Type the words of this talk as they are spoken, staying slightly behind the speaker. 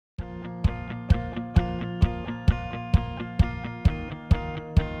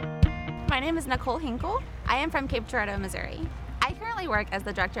name is Nicholle. I am from Cape Girardeau, Missouri. I currently work as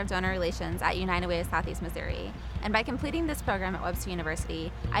the Director of Donor Relations at United Way of Southeast Missouri, and by completing this program at Webster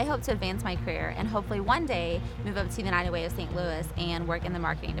University, I hope to advance my career and hopefully one day move up to the United Way of St. Louis and work in the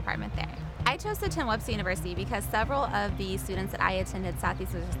marketing department there. I chose to attend Webster University because several of the students that I attended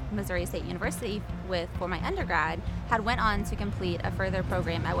Southeast Missouri State University with for my undergrad had went on to complete a further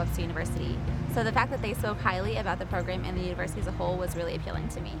program at Webster University. So the fact that they spoke highly about the program and the university as a whole was really appealing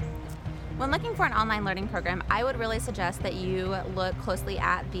to me. When looking for an online learning program, I would really suggest that you look closely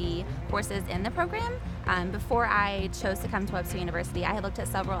at the courses in the program. Before I chose to come to Webster University, I had looked at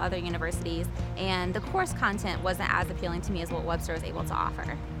several other universities, and the course content wasn't as appealing to me as what Webster was able to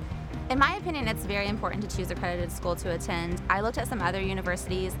offer. In my opinion, it's very important to choose an accredited school to attend. I looked at some other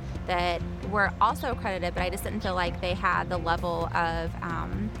universities that were also accredited, but I just didn't feel like they had the level of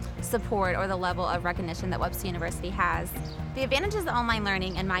support or the level of recognition that Webster University has. The advantages of online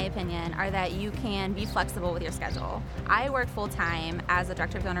learning, in my opinion, are that you can be flexible with your schedule. I work full-time as a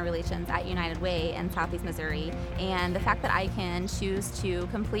Director of Donor Relations at United Way in Southeast Missouri, and the fact that I can choose to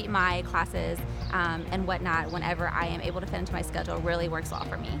complete my classes and whatnot whenever I am able to fit into my schedule really works well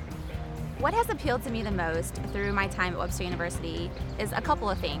for me. What has appealed to me the most through my time at Webster University is a couple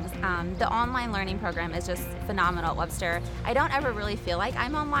of things. The online learning program is just phenomenal at Webster. I don't ever really feel like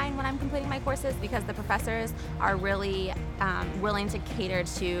I'm online when I'm completing my courses because the professors are really willing to cater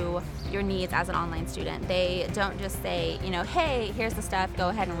to your needs as an online student. They don't just say, hey, here's the stuff, go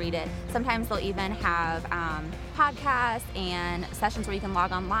ahead and read it. Sometimes they'll even have podcasts and sessions where you can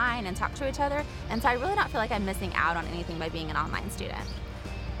log online and talk to each other. And so I really don't feel like I'm missing out on anything by being an online student.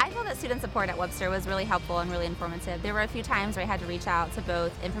 I feel that student support at Webster was really helpful and really informative. There were a few times where I had to reach out to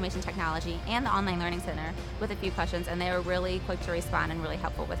both Information Technology and the Online Learning Center with a few questions, and they were really quick to respond and really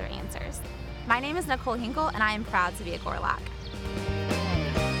helpful with their answers. My name is Nicholle, and I am proud to be a Gorlock.